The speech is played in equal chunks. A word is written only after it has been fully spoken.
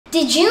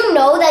Did you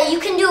know that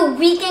you can do a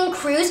weekend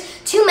cruise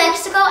to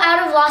Mexico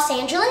out of Los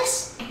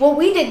Angeles? Well,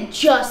 we did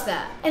just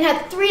that and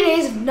had 3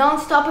 days of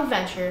non-stop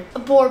adventure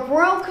aboard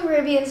Royal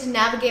Caribbean's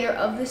Navigator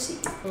of the Sea.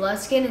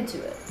 Let's get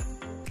into it.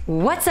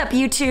 What's up,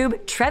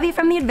 YouTube? Trevi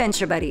from the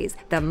Adventure Buddies,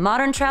 the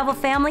modern travel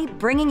family,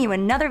 bringing you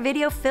another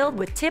video filled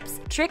with tips,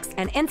 tricks,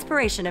 and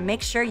inspiration to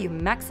make sure you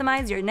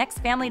maximize your next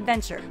family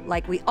adventure,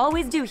 like we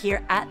always do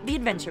here at the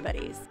Adventure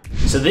Buddies.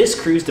 So this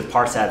cruise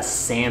departs out of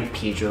San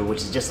Pedro, which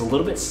is just a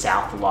little bit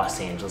south of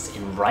Los Angeles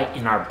and right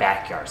in our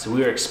backyard. So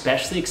we were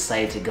especially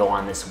excited to go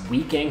on this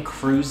weekend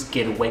cruise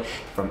getaway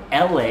from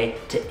LA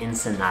to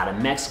Ensenada,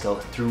 Mexico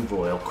through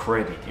Royal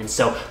Caribbean. And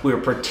so we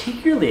were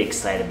particularly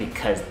excited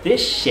because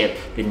this ship,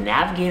 the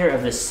Navigator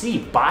of the Sea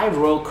by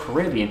Royal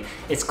Caribbean,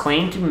 is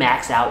claimed to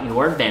max out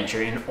your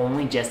adventure in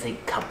only just a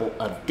couple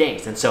of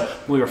days. And so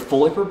we were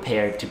fully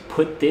prepared to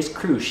put this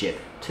cruise ship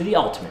to the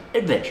ultimate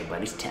Adventure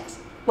Buddies test.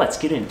 Let's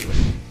get into it.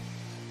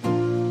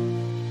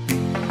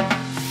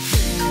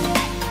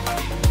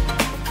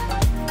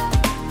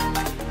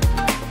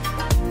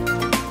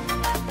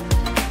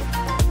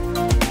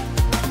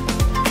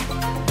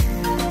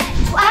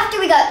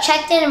 Got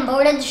checked in and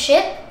boarded the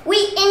ship, we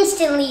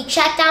instantly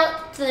checked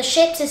out to the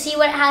ship to see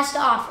what it has to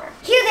offer.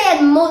 Here they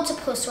had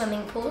multiple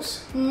swimming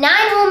pools,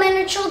 9-hole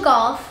miniature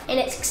golf, an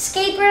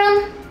escape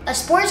room, a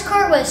sports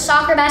court with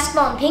soccer,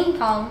 basketball, and ping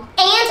pong,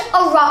 and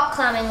a rock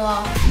climbing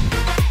wall.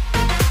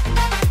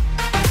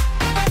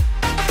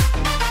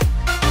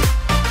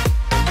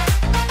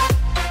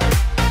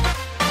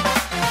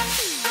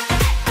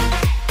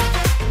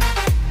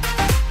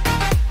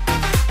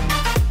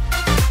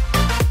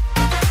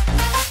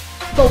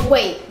 But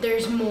wait,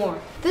 there's more.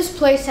 This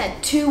place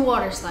had 2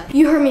 water slides.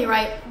 You heard me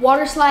right,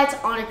 water slides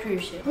on a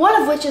cruise ship. One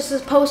of which is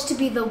supposed to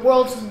be the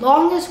world's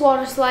longest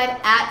water slide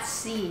at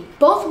sea.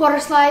 Both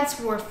water slides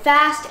were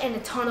fast and a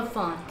ton of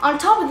fun. On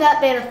top of that,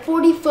 they had a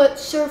 40-foot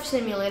surf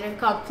simulator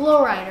called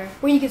Flow Rider,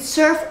 where you could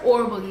surf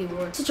or boogie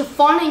board. Such a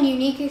fun and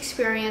unique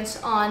experience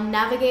on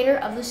Navigator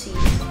of the Sea.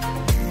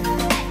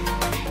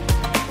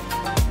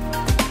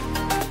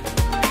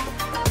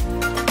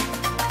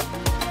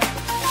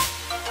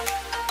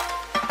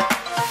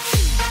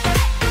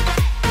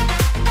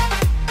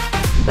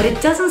 But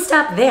it doesn't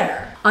stop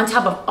there. On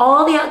top of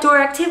all the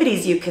outdoor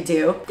activities you could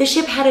do, the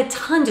ship had a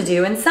ton to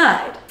do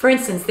inside. For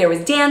instance, there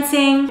was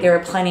dancing, there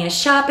were plenty of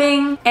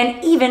shopping,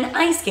 and even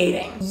ice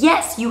skating.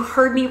 Yes, you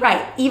heard me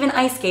right, even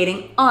ice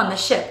skating on the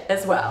ship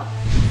as well.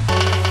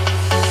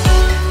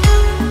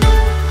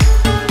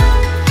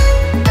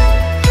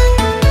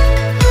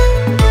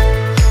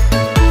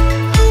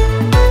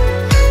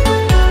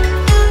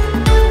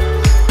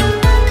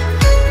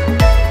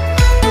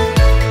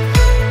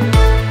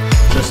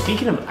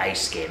 Speaking of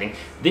ice skating,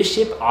 this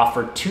ship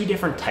offered 2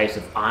 different types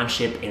of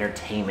on-ship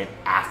entertainment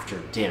after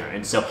dinner.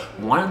 And so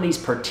one of these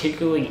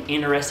particularly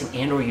interesting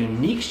and or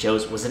unique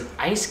shows was an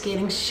ice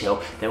skating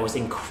show that was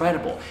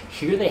incredible.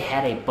 Here they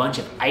had a bunch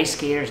of ice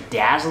skaters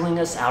dazzling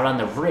us out on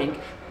the rink,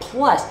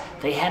 plus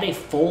they had a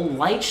full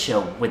light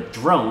show with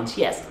drones,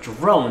 yes,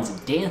 drones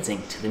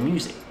dancing to the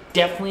music.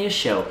 Definitely a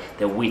show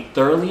that we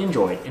thoroughly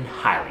enjoyed and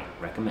highly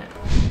recommend.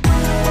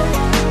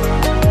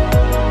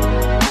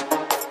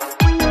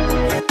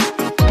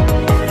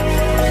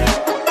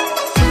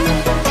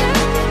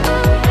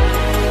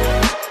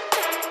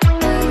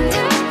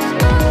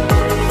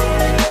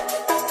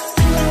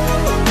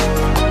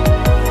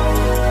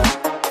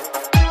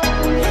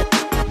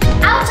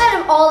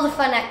 All the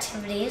fun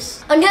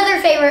activities. Another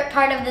favorite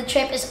part of the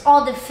trip is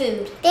all the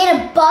food. They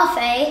had a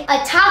buffet,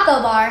 a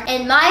taco bar,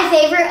 and my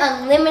favorite,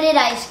 unlimited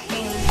ice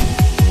cream.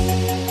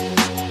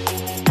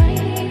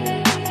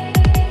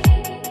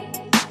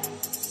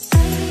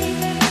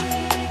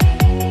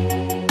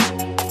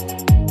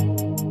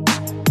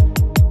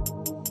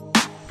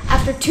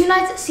 After 2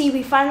 nights at sea,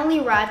 we finally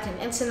arrived in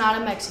Ensenada,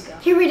 Mexico.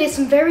 Here we did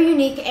some very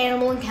unique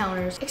animal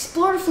encounters,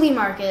 explored a flea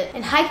market,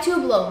 and hiked to a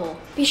blowhole.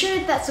 Be sure to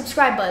hit that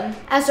subscribe button,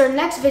 as our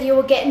next video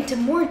will get into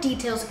more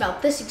details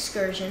about this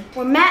excursion,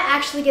 where Matt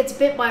actually gets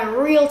bit by a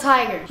real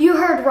tiger. You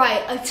heard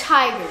right, a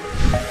tiger.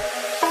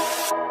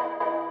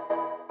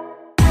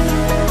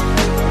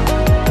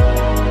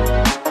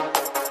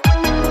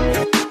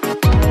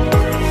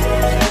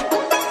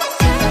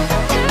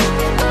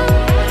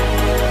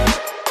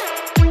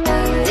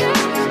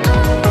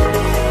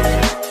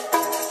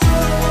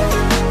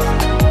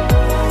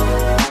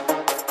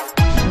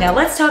 Now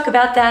let's talk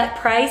about that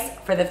price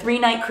for the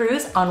 3-night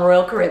cruise on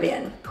Royal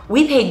Caribbean.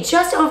 We paid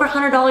just over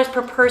 $100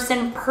 per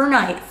person per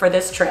night for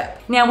this trip.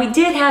 Now we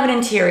did have an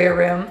interior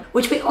room,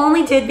 which we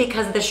only did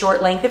because of the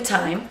short length of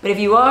time, but if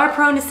you are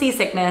prone to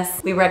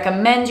seasickness, we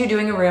recommend you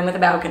doing a room with a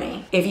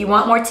balcony. If you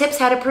want more tips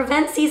how to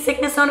prevent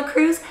seasickness on a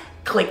cruise,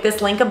 click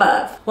this link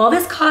above. While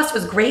this cost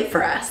was great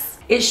for us,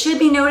 it should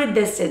be noted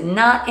this did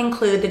not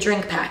include the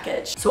drink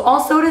package. So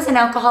all sodas and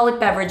alcoholic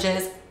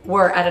beverages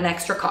were at an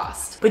extra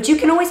cost. But you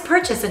can always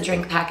purchase a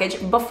drink package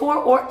before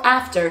or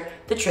after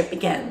the trip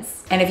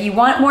begins. And if you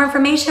want more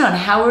information on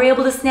how we're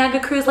able to snag a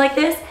cruise like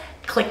this,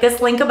 click this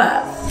link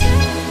above.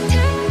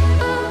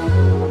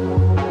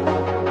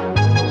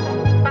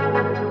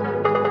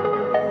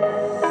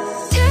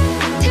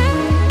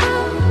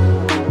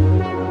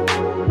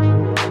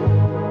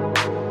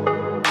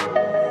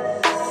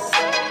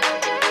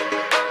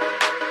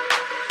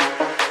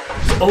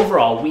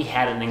 we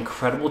had an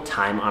incredible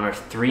time on our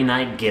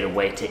 3-night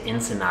getaway to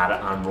Ensenada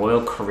on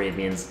Royal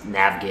Caribbean's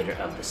Navigator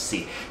of the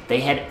Sea.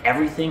 They had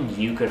everything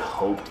you could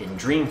hope and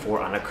dream for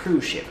on a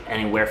cruise ship,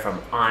 anywhere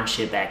from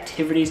on-ship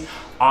activities,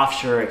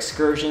 offshore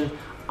excursion,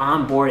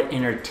 onboard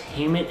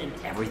entertainment, and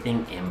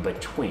everything in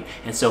between.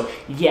 And so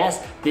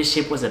yes, this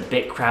ship was a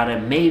bit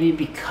crowded, maybe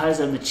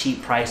because of the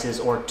cheap prices,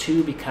 or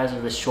two, because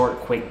of the short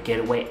quick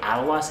getaway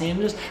out of Los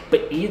Angeles,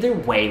 but either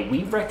way,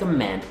 we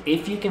recommend,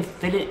 if you can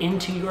fit it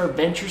into your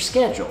adventure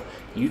schedule,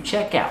 you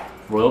check out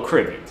Royal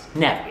Caribbean's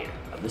Navigator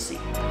of the Sea.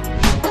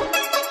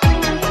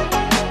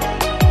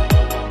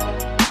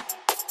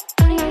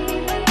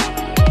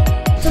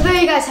 So there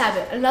you guys have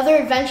it, another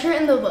adventure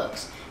in the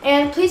books.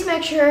 And please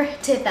make sure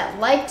to hit that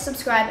like,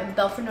 subscribe, and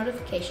bell for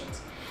notifications.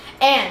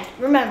 And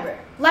remember,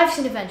 life's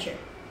an adventure.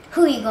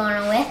 Who are you going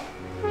on with?